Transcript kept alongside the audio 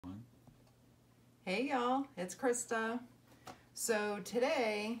Hey y'all, it's Krista. So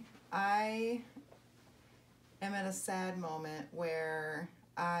today I am in a sad moment where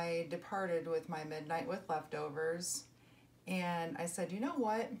I departed with my midnight with leftovers, and I said, you know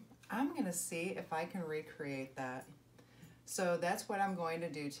what? I'm gonna see if I can recreate that. So that's what I'm going to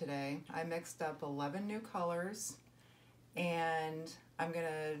do today. I mixed up 11 new colors, and I'm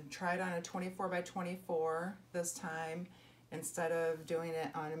gonna try it on a 24 by 24 this time. Instead of doing it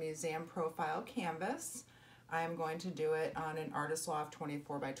on a museum profile canvas, I am going to do it on an Artist Loft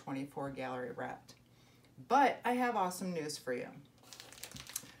 24 by 24 gallery wrapped. But I have awesome news for you.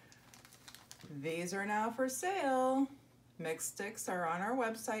 These are now for sale. Mix sticks are on our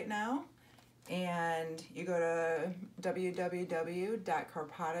website now, and you go to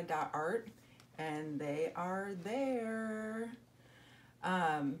www.carpata.art and they are there.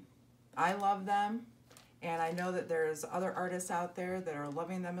 I love them. And I know that there's other artists out there that are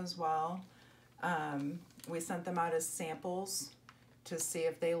loving them as well. We sent them out as samples to see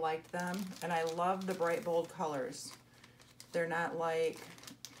if they liked them. And I love the bright, bold colors. They're not like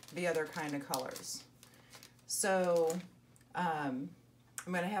the other kind of colors. So I'm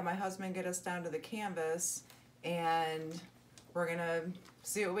gonna have my husband get us down to the canvas and we're gonna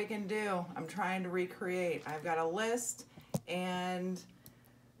see what we can do. I'm trying to recreate. I've got a list and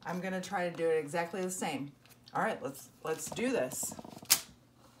I'm gonna try to do it exactly the same. All right, let's do this.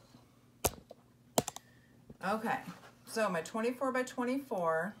 Okay, so my 24 by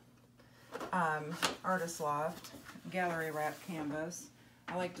 24 Artist Loft gallery wrap canvas.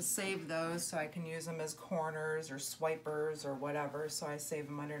 I like to save those so I can use them as corners or swipers or whatever, so I save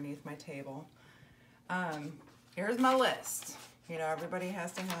them underneath my table. Here's my list. You know, everybody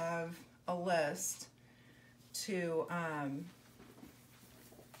has to have a list to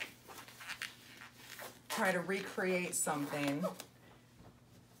try to recreate something.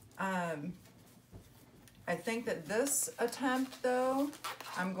 I think that this attempt though,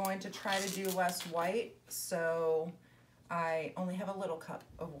 I'm going to try to do less white, so I only have a little cup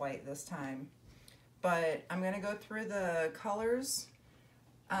of white this time. But I'm gonna go through the colors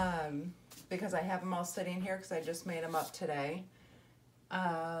because I have them all sitting here because I just made them up today.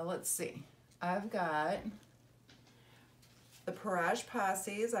 Let's see, I've got the Pourage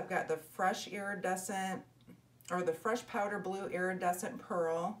Posses. I've got the fresh iridescent, or the fresh powder blue iridescent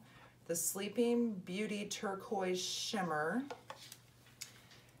pearl, the Sleeping Beauty turquoise shimmer,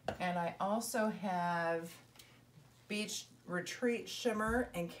 and I also have Beach Retreat shimmer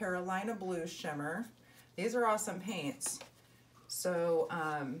and Carolina blue shimmer. These are awesome paints. So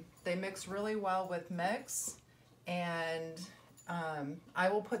they mix really well with mix, and I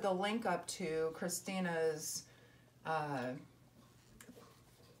will put the link up to Christina's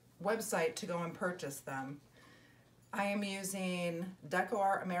website to go and purchase them. I am using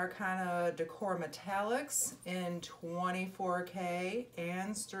Deco Americana Decor Metallics in 24K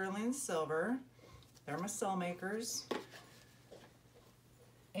and sterling silver. They're my cell makers.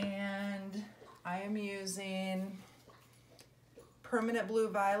 And I am using Permanent Blue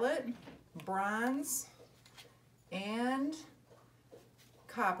Violet, Bronze, and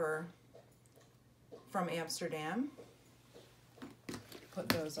Copper from Amsterdam. Put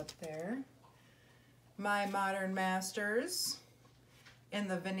those up there. My Modern Masters in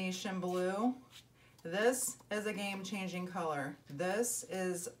the Venetian Blue. This is a game-changing color. This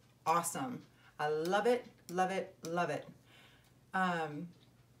is awesome. I love it, love it, love it.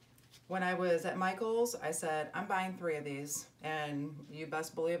 When I was at Michael's, I said, I'm buying 3 of these, and you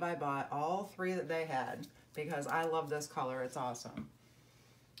best believe I bought all 3 that they had because I love this color. It's awesome.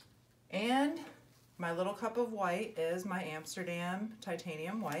 And my little cup of white is my Amsterdam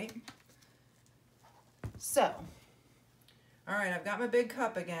titanium white. So, all right, I've got my big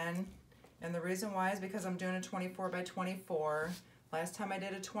cup again, and the reason why is because I'm doing a 24 by 24. Last time I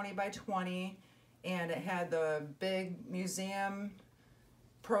did a 20 by 20, and it had the big museum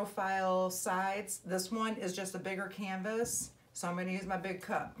profile sides. This one is just a bigger canvas, so I'm gonna use my big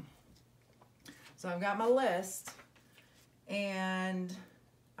cup. So I've got my list, and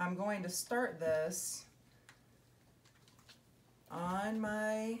I'm going to start this on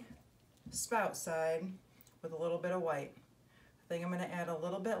my spout side with a little bit of white. I think I'm going to add a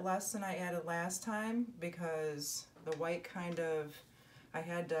little bit less than I added last time because the white kind of, I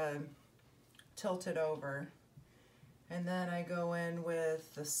had to tilt it over. And then I go in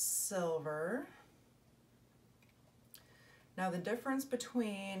with the silver. Now the difference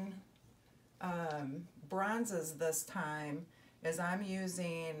between bronzes this time is I'm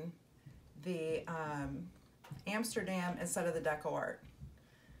using the Amsterdam instead of the Deco Art.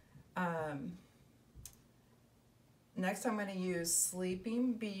 Next I'm going to use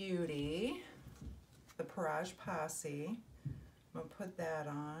Sleeping Beauty the Pourage Posse. I'm going to put that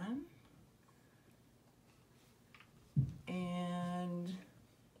on. And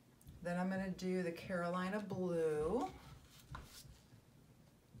then I'm going to do the Carolina Blue.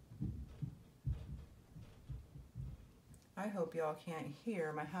 I hope y'all can't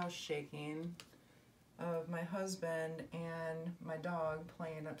hear my house shaking of my husband and my dog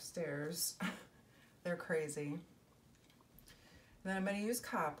playing upstairs. They're crazy. Then I'm going to use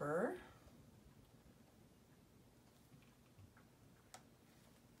copper.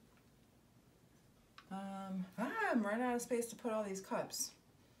 I'm running out of space to put all these cups.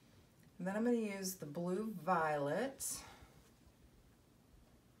 And then I'm going to use the blue violet.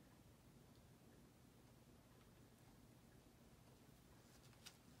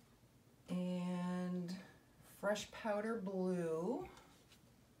 And fresh powder blue.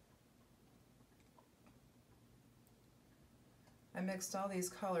 I mixed all these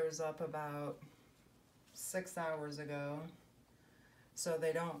colors up about 6 hours ago, so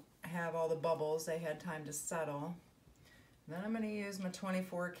they don't have all the bubbles. They had time to settle. And then I'm going to use my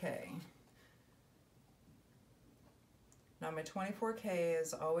 24K. Now my 24K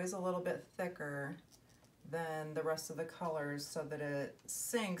is always a little bit thicker than the rest of the colors so that it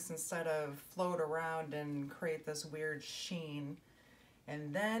sinks instead of float around and create this weird sheen.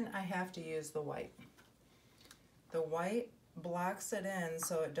 And then I have to use the white. The white blocks it in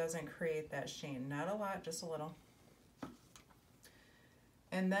so it doesn't create that sheen. Not a lot, just a little.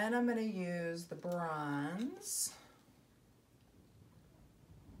 And then I'm going to use the bronze.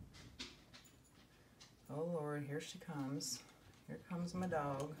 Oh Lord, here she comes. Here comes my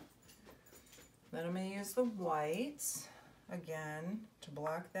dog. Then I'm going to use the white again to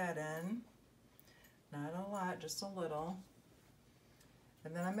block that in. Not a lot, just a little.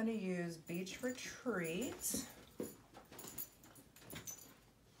 And then I'm going to use Beach Retreat. I'm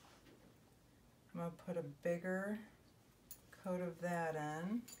going to put a bigger coat of that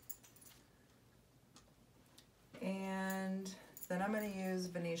in. And then I'm going to use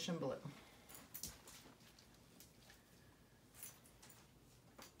Venetian Blue.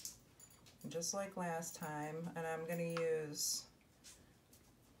 Just like last time, and I'm going to use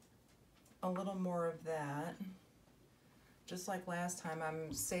a little more of that. Just like last time,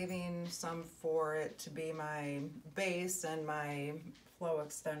 I'm saving some for it to be my base and my flow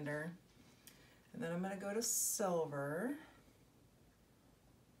extender. And then I'm going to go to silver.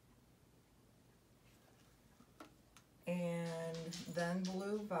 And then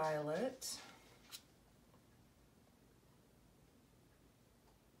blue violet.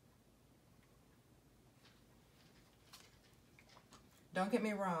 Don't get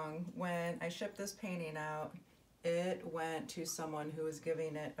me wrong, when I shipped this painting out, it went to someone who was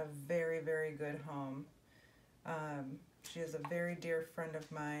giving it a very, very good home. She is a very dear friend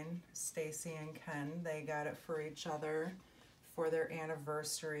of mine, Stacy and Ken. They got it for each other for their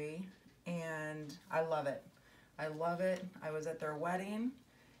anniversary, and I love it. I love it. I was at their wedding,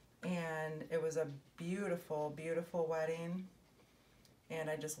 and it was a beautiful, beautiful wedding, and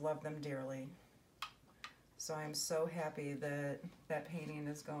I just love them dearly. So I'm so happy that that painting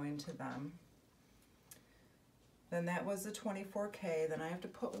is going to them. Then that was the 24K. Then I have to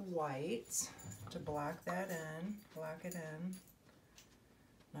put white to block that in, block it in.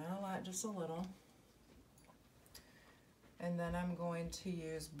 Not a lot, just a little. And then I'm going to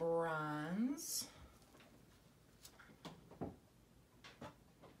use bronze.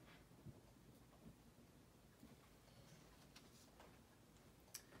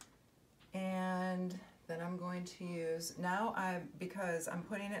 And then I'm going to use, now because I'm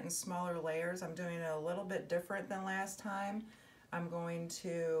putting it in smaller layers, I'm doing it a little bit different than last time. I'm going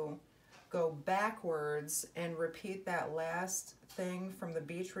to go backwards and repeat that last thing from the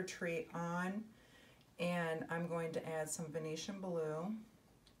Beach Retreat on, and I'm going to add some Venetian Blue.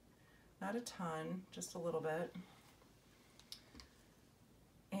 Not a ton, just a little bit.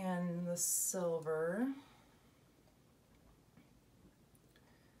 And the silver.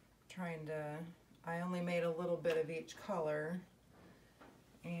 I only made a little bit of each color.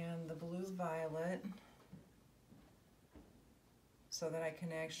 And the blue violet, so that I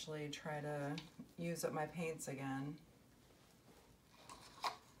can actually try to use up my paints again.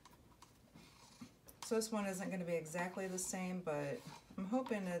 So this one isn't going to be exactly the same, but I'm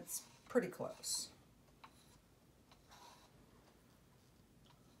hoping it's pretty close.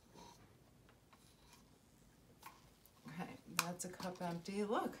 Okay, that's a cup empty.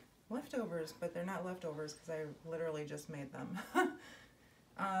 Look, leftovers, but they're not leftovers because I literally just made them.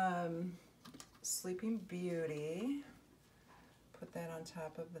 Sleeping Beauty, put that on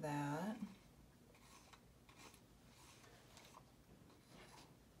top of that.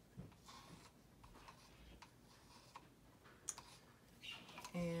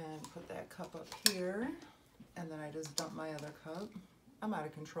 that cup up here, and then I just dump my other cup. I'm out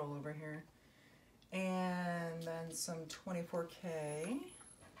of control over here. And then some 24K.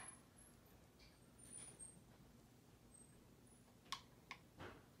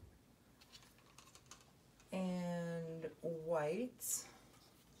 And whites.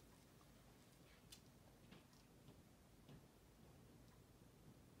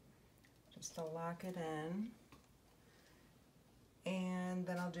 Just to lock it in. And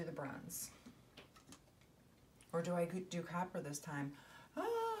then I'll do the bronze. Or do I do copper this time?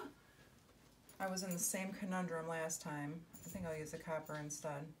 Ah, I was in the same conundrum last time. I think I'll use the copper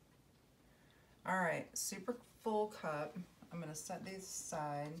instead. All right, super full cup. I'm gonna set these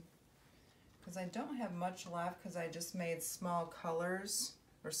aside because I don't have much left because I just made small colors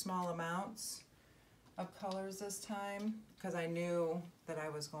or small amounts of colors this time because I knew that I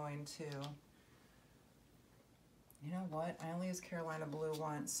was going to. You know what? I only used Carolina Blue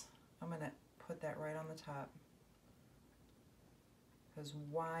once. I'm going to put that right on the top. Because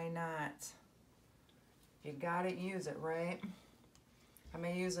why not? You got to use it, right? I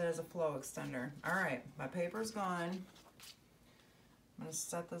may use it as a flow extender. All right, my paper's gone. I'm going to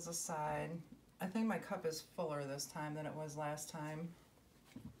set this aside. I think my cup is fuller this time than it was last time.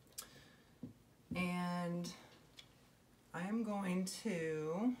 And I'm going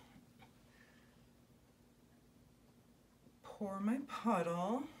to pour my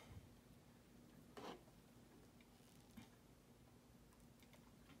puddle.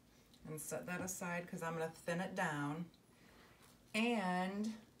 And set that aside because I'm going to thin it down.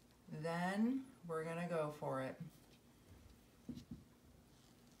 And then we're going to go for it.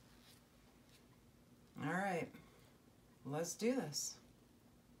 All right, let's do this.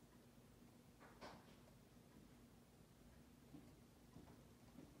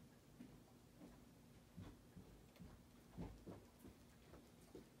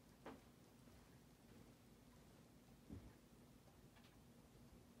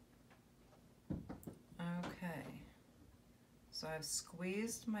 Okay, so I've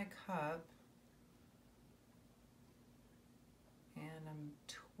squeezed my cup and I'm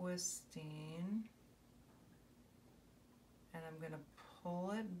twisting and I'm going to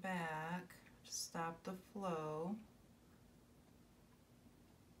pull it back to stop the flow.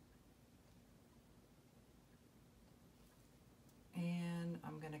 And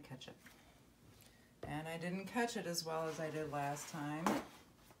I'm going to catch it. And I didn't catch it as well as I did last time.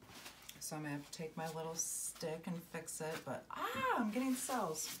 So I'm going to have to take my little stick and fix it, but I'm getting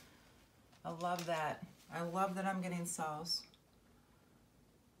cells. I love that. I love that I'm getting cells.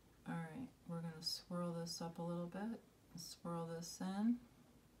 All right, we're going to swirl this up a little bit. Swirl this in.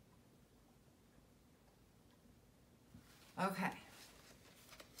 Okay.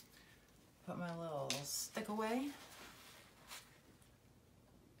 Put my little stick away.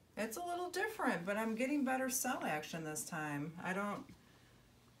 It's a little different, but I'm getting better cell action this time. I don't,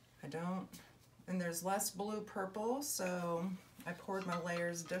 and there's less blue purple, so I poured my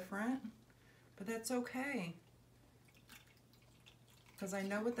layers different, but that's okay. Because I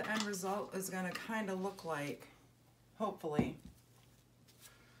know what the end result is going to kind of look like, hopefully.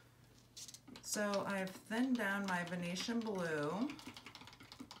 So I've thinned down my Venetian Blue,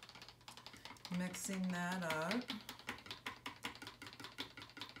 mixing that up.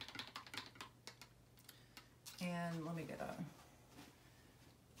 And let me get a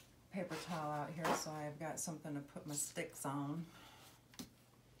paper towel out here so I've got something to put my sticks on.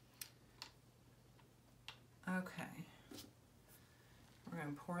 Okay. We're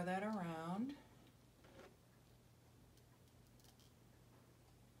going to pour that around.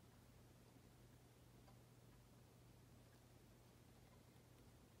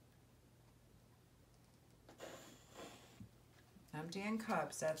 Emptying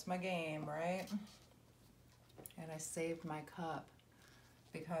cups, that's my game, right? And I saved my cup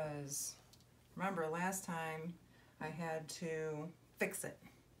because remember last time I had to fix it.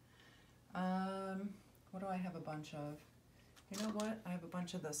 What do I have a bunch of? You know what? I have a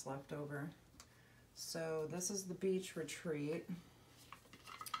bunch of this left over. So this is the Beach Retreat.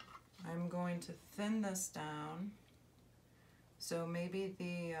 I'm going to thin this down. So maybe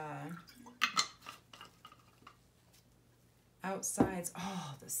the outsides,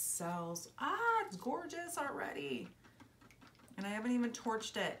 oh, the cells. It's gorgeous already. And I haven't even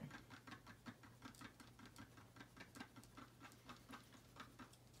torched it.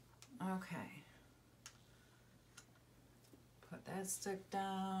 Okay. Put that stick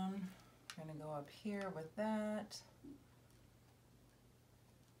down. I'm gonna go up here with that.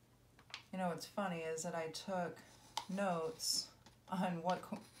 You know what's funny is that I took notes on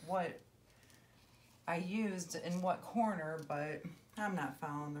what I used in what corner, but I'm not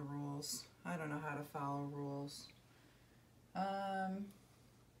following the rules. I don't know how to follow rules.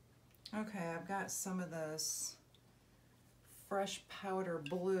 Okay, I've got some of this fresh powder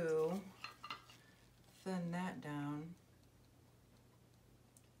blue. Thin that down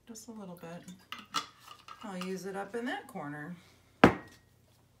just a little bit. I'll use it up in that corner.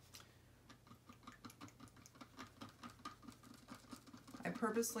 I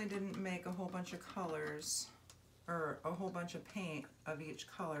purposely didn't make a whole bunch of colors or a whole bunch of paint of each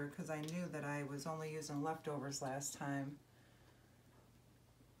color because I knew that I was only using leftovers last time.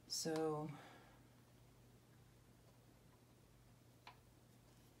 So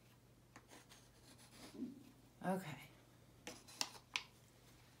okay,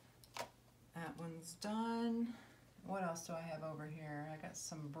 that one's done. What else do I have over here? I got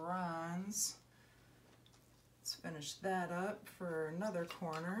some bronze. Let's finish that up for another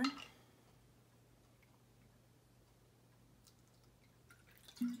corner.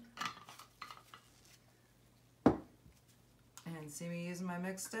 And see me using my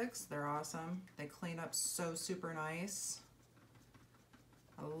mix sticks? They're awesome. They clean up so super nice.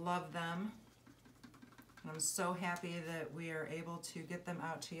 I love them. And I'm so happy that we are able to get them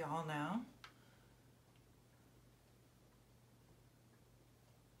out to y'all now.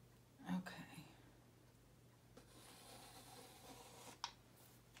 Okay.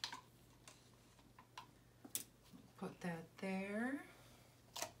 Put that there.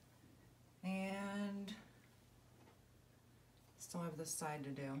 And still have this side to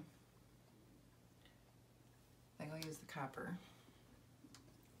do. I think I'll use the copper.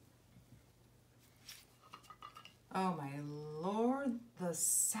 Oh my Lord, the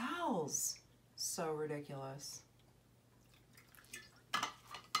cells. So ridiculous.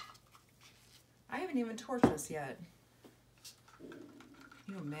 I haven't even torched this yet. Can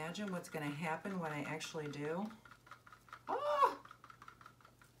you imagine what's gonna happen when I actually do? Oh!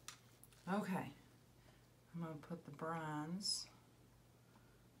 Okay, I'm gonna put the bronze.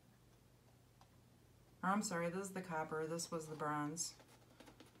 Or I'm sorry, this is the copper, this was the bronze.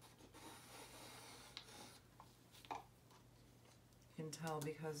 You can tell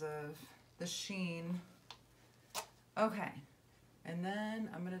because of the sheen. Okay, and then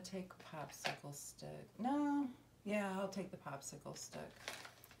I'm gonna take a popsicle stick. No, yeah, I'll take the popsicle stick.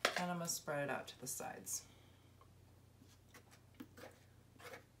 And I'm gonna spread it out to the sides.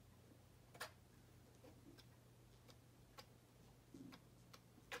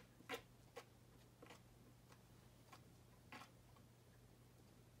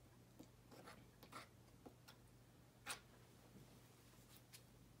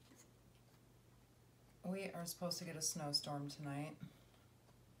 We are supposed to get a snowstorm tonight.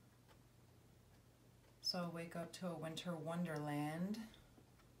 So I'll wake up to a winter wonderland.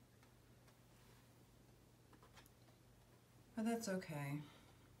 But that's okay.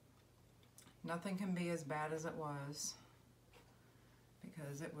 Nothing can be as bad as it was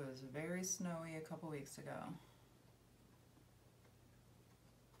because it was very snowy a couple weeks ago.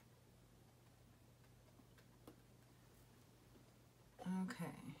 Okay.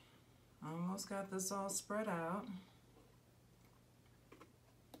 Almost got this all spread out.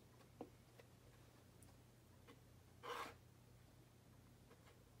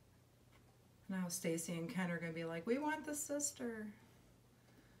 Now Stacy and Ken are going to be like, we want the sister.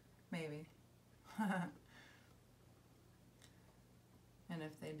 Maybe. And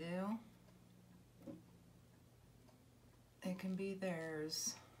if they do, it can be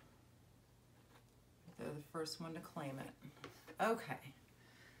theirs. They're the first one to claim it. Okay.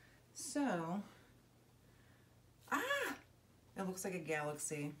 So, it looks like a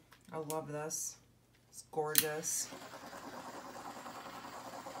galaxy. I love this. It's gorgeous.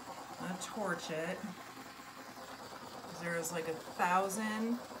 I'm gonna torch it. There's like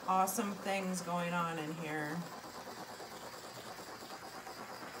 1,000 awesome things going on in here.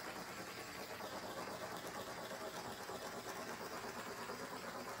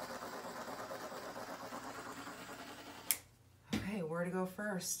 Okay, where to go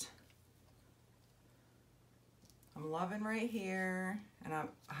first? I'm loving right here, and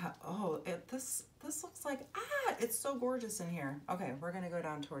this looks like, it's so gorgeous in here. Okay, we're gonna go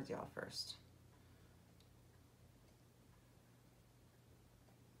down towards y'all first.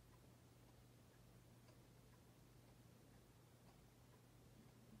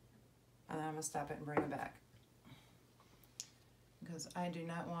 And then I'm gonna stop it and bring it back because I do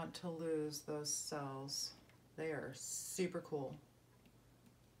not want to lose those cells. They are super cool.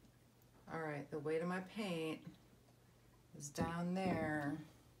 All right, the weight of my paint is down there.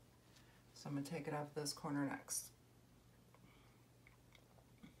 So I'm gonna take it off this corner next.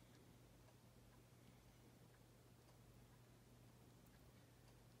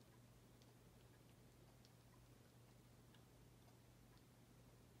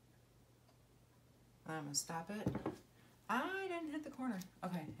 I'm gonna stop it. I didn't hit the corner.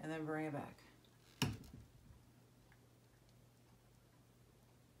 Okay, and then bring it back.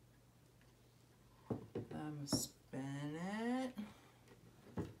 I'm gonna spin it.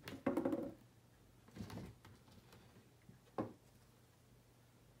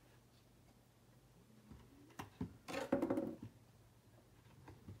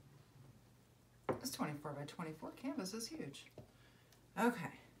 This 24 by 24 canvas is huge. Okay.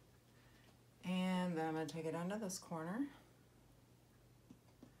 And then I'm going to take it onto this corner.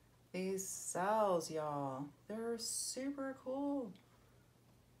 These cells, y'all, they're super cool.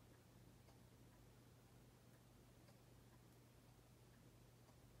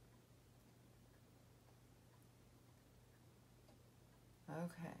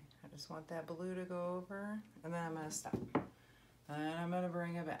 Okay, I just want that blue to go over, and then I'm going to stop. And I'm going to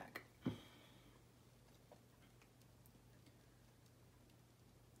bring it back.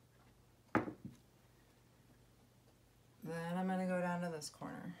 Then I'm going to go down to this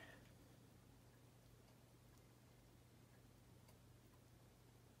corner.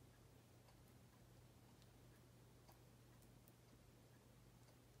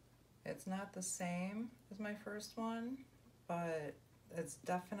 It's not the same as my first one, but it's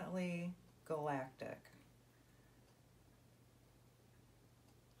definitely galactic.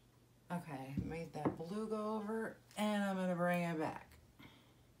 Okay, made that blue go over, and I'm going to bring it back.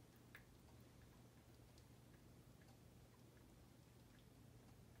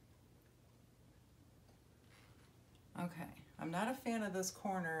 Okay, I'm not a fan of this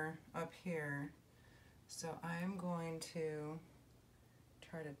corner up here, so I'm going to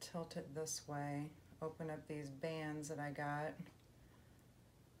try to tilt it this way, open up these bands that I got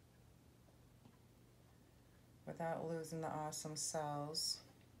without losing the awesome cells.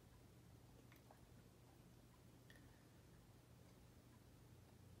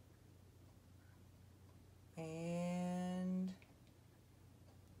 And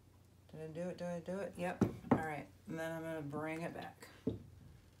did I do it? Did I do it? Yep. All right. And then I'm going to bring it back.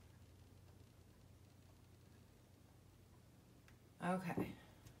 Okay.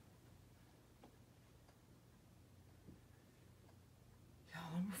 Y'all,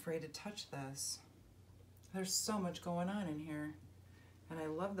 I'm afraid to touch this. There's so much going on in here. And I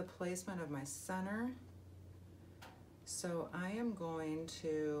love the placement of my center. So I am going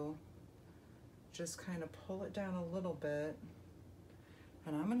to just kind of pull it down a little bit.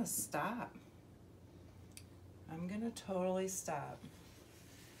 And I'm going to stop. I'm going to totally stop.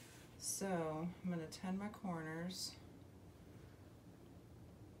 So I'm going to tend my corners.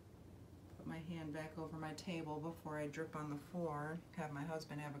 Put my hand back over my table before I drip on the floor. Have my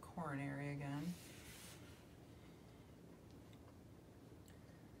husband have a coronary again.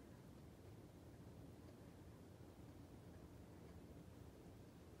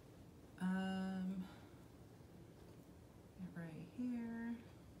 Right here.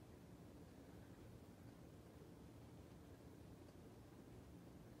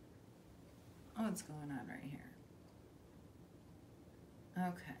 What's going on right here?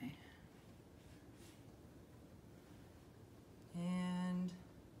 Okay. And,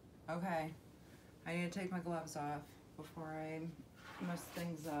 okay. I need to take my gloves off before I mess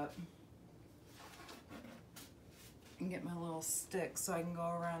things up. And get my little stick so I can go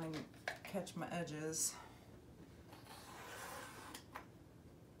around and catch my edges.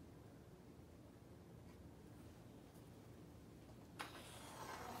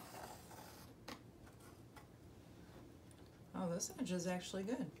 Oh, this edge is actually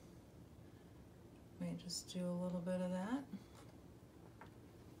good. Let me just do a little bit of that.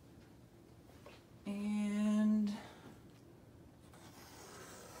 And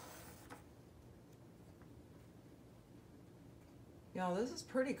y'all, this is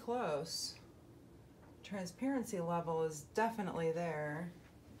pretty close. Transparency level is definitely there.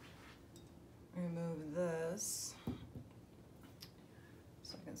 Remove this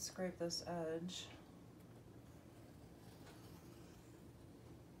so I can scrape this edge.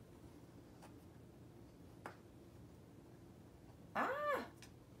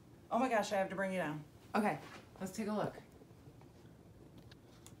 Oh my gosh, I have to bring you down. Okay, let's take a look.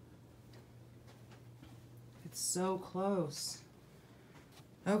 It's so close.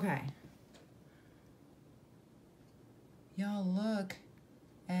 Okay. Y'all look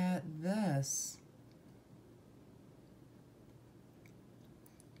at this.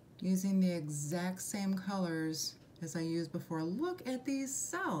 Using the exact same colors as I used before. Look at these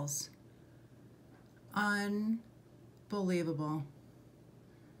cells. Unbelievable.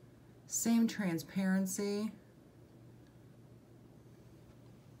 Same transparency.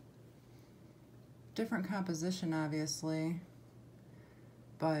 Different composition, obviously.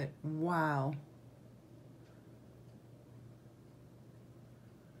 But wow.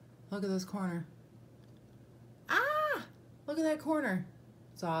 Look at this corner. Ah! Look at that corner.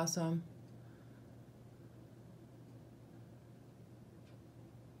 It's awesome.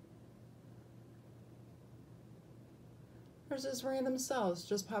 There's just random cells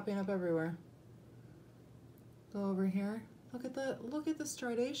just popping up everywhere. Go over here. Look at the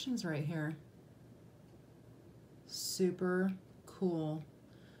striations right here. Super cool.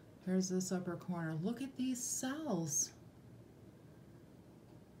 Here's this upper corner. Look at these cells.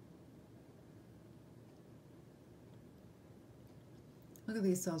 Look at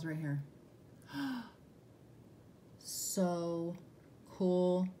these cells right here. So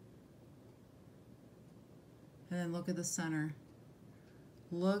cool. And then look at the center.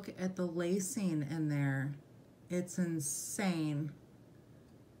 Look at the lacing in there. It's insane.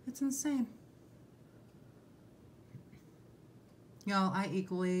 It's insane. Y'all, I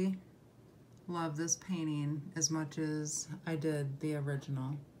equally love this painting as much as I did the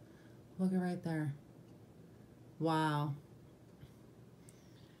original. Look at right there. Wow.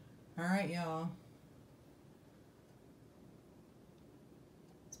 All right, y'all.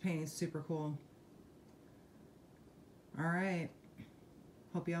 This painting is super cool. All right.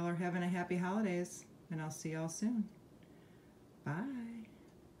 Hope y'all are having a happy holidays, and I'll see y'all soon. Bye.